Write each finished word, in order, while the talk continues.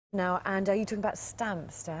Now, and are you talking about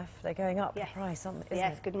stamps, Steph? They're going up Yes. the price, aren't they?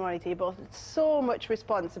 Yes, good morning to you both. So much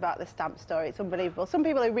response about the stamp story, it's unbelievable. Some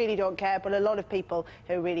people who really don't care, but a lot of people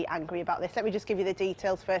who are really angry about this. Let me just give you the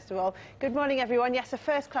details first of all. Good morning everyone. Yes, a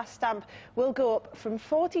first class stamp will go up from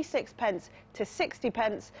 46 pence to 60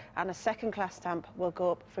 pence, and a second class stamp will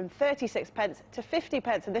go up from 36 pence to 50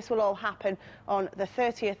 pence, and this will all happen on the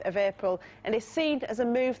 30th of April, and is seen as a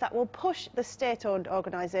move that will push the state-owned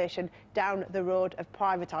organisation down the road of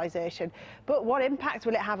privatisation. But what impact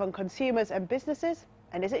will it have on consumers and businesses,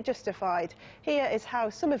 and is it justified? Here is how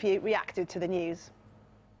some of you reacted to the news.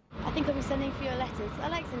 I think I'll be sending fewer letters. I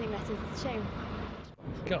like sending letters, it's a shame.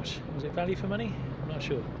 Gosh, is it value for money? I'm not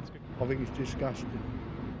sure. I think it's disgusting.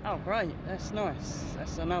 Oh, great, that's nice.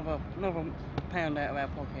 That's another pound out of our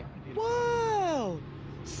pocket. Wow!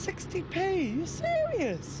 60p? You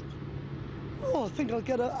serious? Oh, I think I'll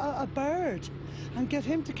get a bird and get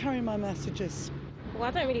him to carry my messages. Well,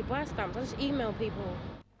 I don't really buy stamps, I just email people.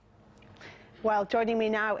 Well, joining me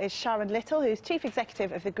now is Sharon Little, who's Chief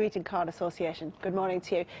Executive of the Greeting Card Association. Good morning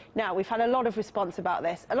to you. Now, we've had a lot of response about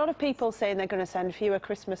this. A lot of people saying they're going to send fewer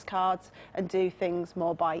Christmas cards and do things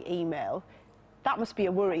more by email. That must be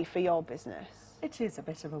a worry for your business. It is a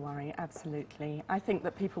bit of a worry, absolutely. I think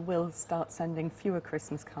that people will start sending fewer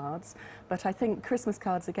Christmas cards, but I think Christmas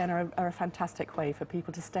cards, again, are a fantastic way for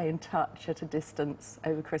people to stay in touch at a distance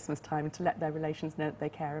over Christmas time and to let their relations know that they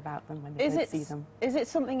care about them when they don't see them. Is it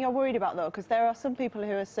something you're worried about, though? Because there are some people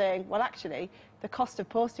who are saying, well, actually, the cost of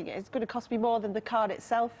posting it is going to cost me more than the card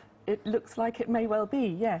itself. It looks like it may well be,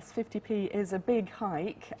 yes. 50p is a big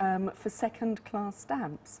hike for second-class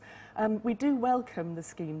stamps. We do welcome the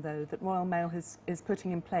scheme, though, that Royal Mail is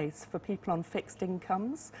putting in place for people on fixed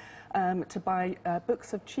incomes to buy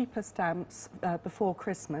books of cheaper stamps before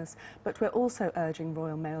Christmas, but we're also urging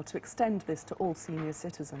Royal Mail to extend this to all senior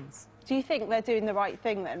citizens. Do you think they're doing the right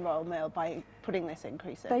thing, then, Royal Mail, by putting this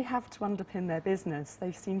increase in? They have to underpin their business.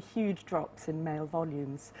 They've seen huge drops in mail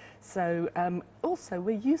volumes. So also,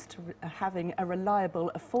 we're used to having a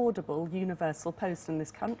reliable, affordable, universal post in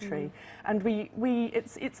this country. And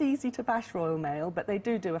it's easy to bash Royal Mail, but they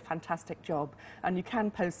do a fantastic job. And you can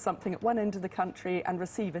post something at one end of the country and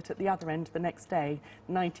receive it at the other end the next day.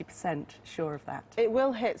 90% sure of that. It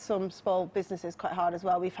will hit some small businesses quite hard as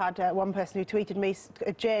well. We've had one person who tweeted me,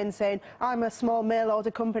 Jane, saying, I'm a small mail order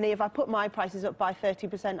company. If I put my prices up by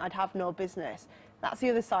 30%, I'd have no business. That's the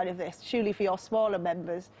other side of this. Surely for your smaller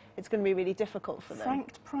members, it's going to be really difficult for them.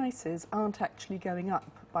 Franked prices aren't actually going up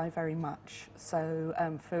by very much. So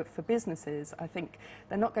for businesses, I think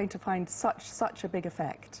they're not going to find such a big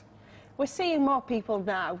effect. We're seeing more people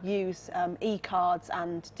now use e-cards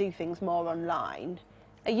and do things more online.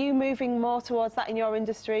 Are you moving more towards that in your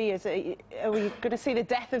industry? Are we going to see the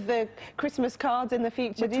death of the Christmas cards in the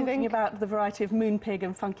future, do you think? We're talking about the variety of Moonpig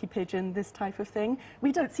and Funky Pigeon, this type of thing.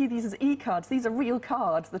 We don't see these as e-cards. These are real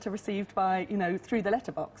cards that are received by, through the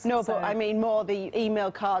letterbox. No, but I mean more the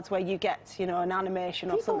email cards where you get, an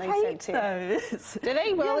animation or something sent to you. People hate those. Do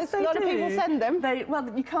they? Well, yes, a lot of people send them.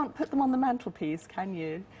 Well, you can't put them on the mantelpiece, can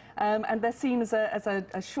you? And they're seen as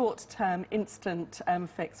a short-term, instant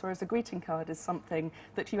fix, whereas a greeting card is something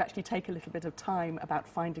that you actually take a little bit of time about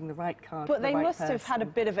finding the right card for the right person. But they must have had a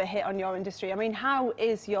bit of a hit on your industry. I mean, how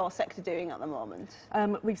is your sector doing at the moment?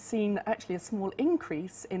 We've seen actually a small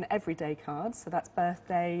increase in everyday cards, so that's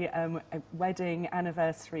birthday, wedding,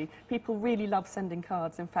 anniversary. People really love sending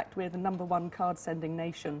cards. In fact, we're the #1 card-sending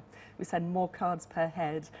nation. We send more cards per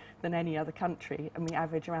head than any other country, and we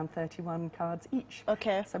average around 31 cards each.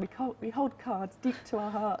 OK. So we hold cards deep to our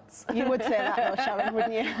hearts. You would say that, though, Sharon,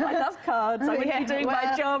 wouldn't you? I love cards. I wouldn't be doing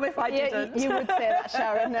my job if I didn't. You would say that,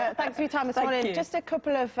 Sharon. Thanks for your time this morning. You. Just a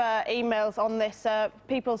couple of emails on this.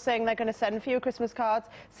 People saying they're going to send fewer Christmas cards,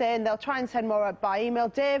 saying they'll try and send more by email.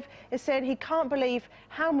 Dave is saying he can't believe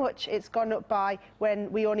how much it's gone up by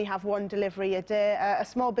when we only have one delivery a day. A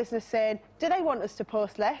small business saying, do they want us to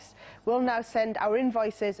post less? We'll now send our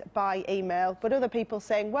invoices by email. But other people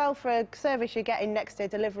saying, well, for a service you're getting next day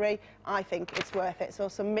delivery, I think it's worth it. So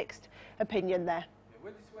some mixed opinion there.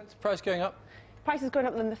 When's the price going up? Price is going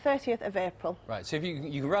up on the 30th of April. Right, so if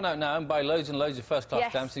you can run out now and buy loads and loads of first-class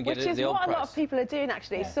stamps and get it at the old price. Which is what a lot of people are doing,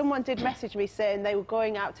 actually. Yes. Someone did message me saying they were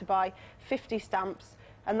going out to buy 50 stamps,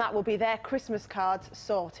 and that will be their Christmas cards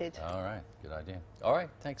sorted. All right, good idea. All right,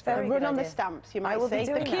 thanks very much. Run on the stamps, you might see.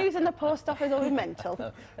 The queues in the post office will be mental.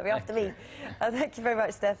 They'll be after me. Thank you very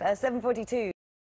much, Steph. 7:42.